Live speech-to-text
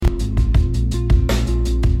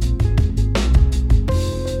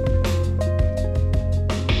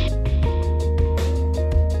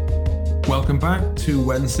to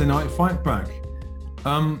Wednesday Night Fightback.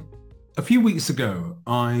 A few weeks ago,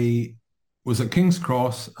 I was at King's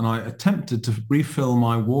Cross and I attempted to refill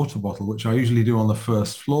my water bottle, which I usually do on the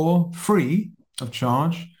first floor, free of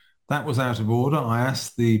charge. That was out of order. I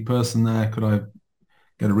asked the person there, could I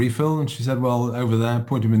get a refill? And she said, well, over there,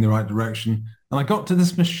 point him in the right direction. And I got to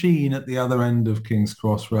this machine at the other end of King's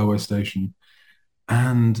Cross railway station,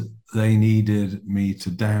 and they needed me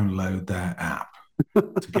to download their app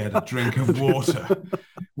to get a drink of water,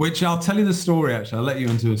 which I'll tell you the story, actually. I'll let you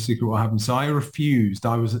into a secret what happened. So I refused.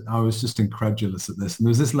 I was just incredulous at this. And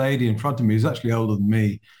there was this lady in front of me who's actually older than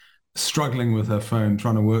me, struggling with her phone,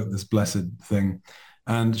 trying to work this blessed thing.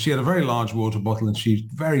 And she had a very large water bottle, and she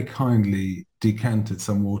very kindly decanted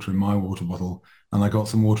some water in my water bottle, and I got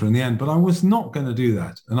some water in the end. But I was not going to do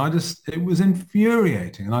that. And it was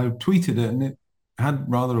infuriating. And I tweeted it, and it had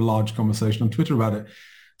rather a large conversation on Twitter about it.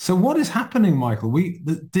 So what is happening, Michael?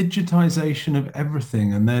 The digitization of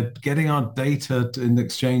everything, and they're getting our data in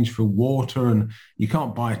exchange for water, and you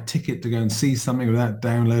can't buy a ticket to go and see something without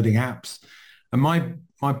downloading apps. And my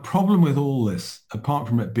problem with all this, apart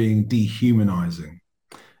from it being dehumanizing,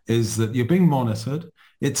 is that you're being monitored.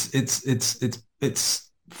 It's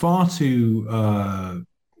far too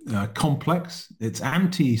complex. It's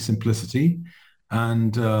anti-simplicity.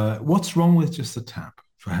 And what's wrong with just a tap,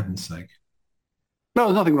 for heaven's sake? No,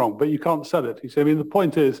 there's nothing wrong, but you can't sell it. You see, I mean, the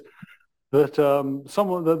point is that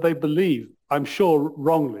someone that they believe, I'm sure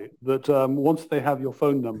wrongly, that once they have your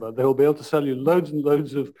phone number, they will be able to sell you loads and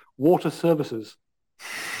loads of water services.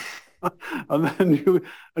 And then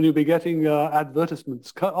you'll be getting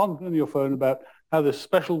advertisements on your phone about how this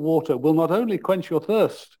special water will not only quench your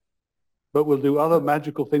thirst, but will do other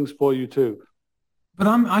magical things for you too. But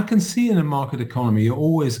I can see in a market economy, you're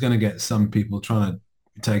always going to get some people trying to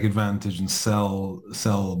take advantage and sell,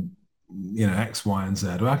 X, Y, and Z.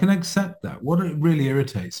 I can accept that. What it really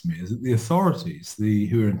irritates me is that the authorities,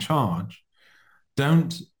 who are in charge,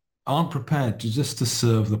 aren't prepared to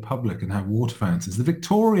serve the public and have water fountains. The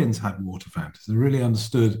Victorians had water fountains. They really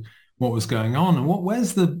understood what was going on. And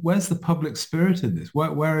where's the public spirit in this?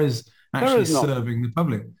 Where is actually serving the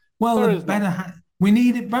public? Well, we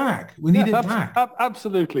need it back. We need it back.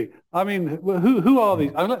 Absolutely. I mean, who are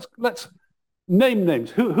these? Let's name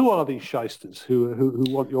names. Who are these shysters who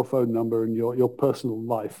want your phone number and your personal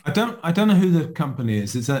life? I don't know who the company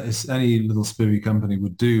is. It's any little spivvy company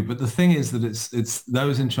would do. But the thing is that it's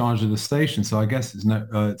those in charge of the station. So I guess it's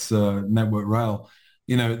Network Rail.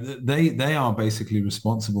 They are basically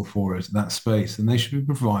responsible for it, that space, and they should be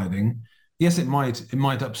providing. Yes, it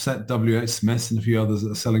might upset WH Smiths and a few others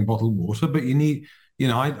that are selling bottled water, but you need,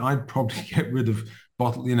 I'd probably get rid of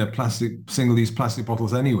single-use plastic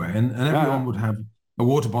bottles anyway, and everyone would have a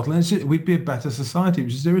water bottle, and we'd be a better society,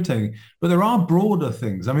 which is irritating. But there are broader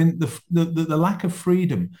things. I mean, the lack of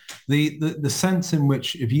freedom, the sense in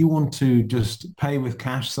which if you want to just pay with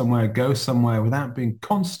cash somewhere, go somewhere without being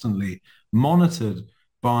constantly monitored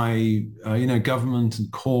by government and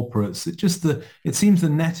corporates, it seems the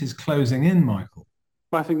net is closing in, Michael.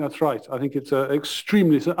 I think that's right. I think it's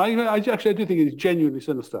extremely. I do think it's genuinely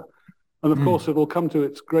sinister, and of course it will come to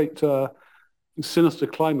its great sinister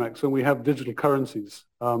climax when we have digital currencies.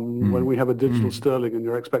 When we have a digital sterling, and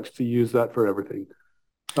you're expected to use that for everything.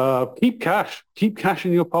 Keep cash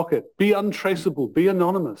in your pocket. Be untraceable. Be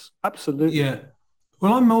anonymous. Absolutely. Yeah.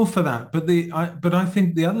 Well, I'm all for that, but I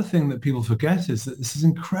think the other thing that people forget is that this is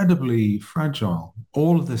incredibly fragile.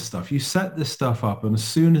 All of this stuff, you set this stuff up, and as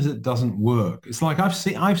soon as it doesn't work, it's like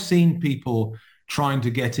I've seen people trying to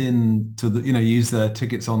get in to use their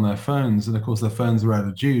tickets on their phones, and of course their phones are out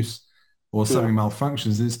of juice or something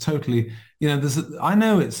malfunctions. It's totally, I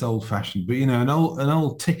know it's old-fashioned, but an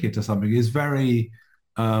old ticket or something is very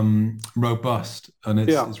robust, and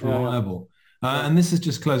it's reliable. And this is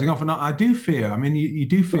just closing off. And I do fear, you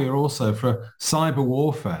do fear also for cyber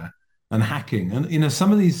warfare and hacking. And,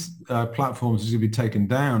 some of these platforms are going to be taken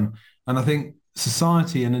down. And I think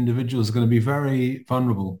society and individuals are going to be very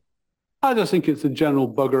vulnerable. I just think it's a general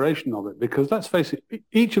buggeration of it, because let's face it,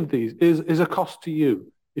 each of these is a cost to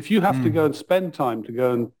you. If you have to go and spend time to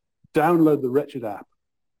go and download the wretched app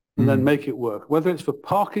and then make it work, whether it's for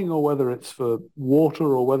parking or whether it's for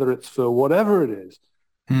water or whether it's for whatever it is,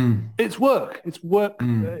 it's work. It's work.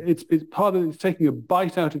 It's part of it's taking a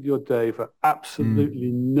bite out of your day for absolutely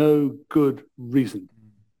no good reason.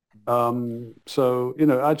 So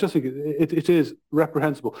I just think it is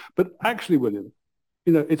reprehensible. But actually, William,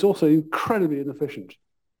 it's also incredibly inefficient.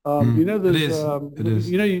 It is.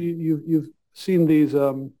 You've seen these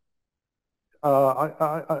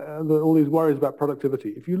all these worries about productivity.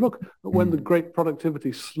 If you look at when the great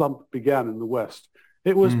productivity slump began in the West,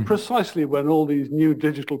 It was precisely when all these new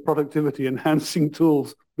digital productivity enhancing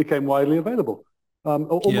tools became widely available.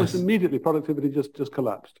 Almost Yes. immediately, productivity just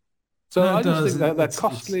collapsed. So No, it I just think does. that they're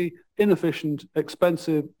costly, inefficient,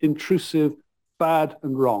 expensive, intrusive, bad,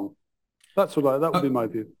 and wrong. That would be my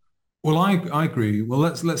view. Well, I agree. Well,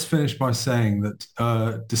 let's finish by saying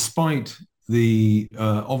that despite the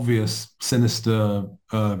obvious sinister,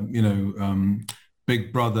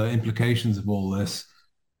 Big Brother implications of all this,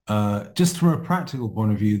 just from a practical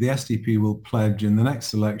point of view, the SDP will pledge in the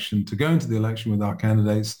next election to go into the election with our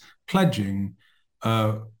candidates pledging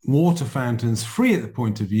water fountains free at the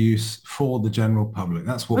point of use for the general public.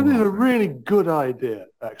 That's what That we're is a offering. really good idea,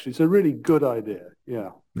 actually. It's a really good idea. Yeah.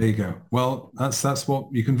 There you go. Well, that's what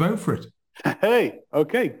you can vote for it. Hey,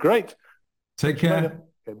 okay, great. Take Catch you later. care.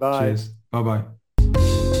 Okay, bye. Cheers. Bye-bye.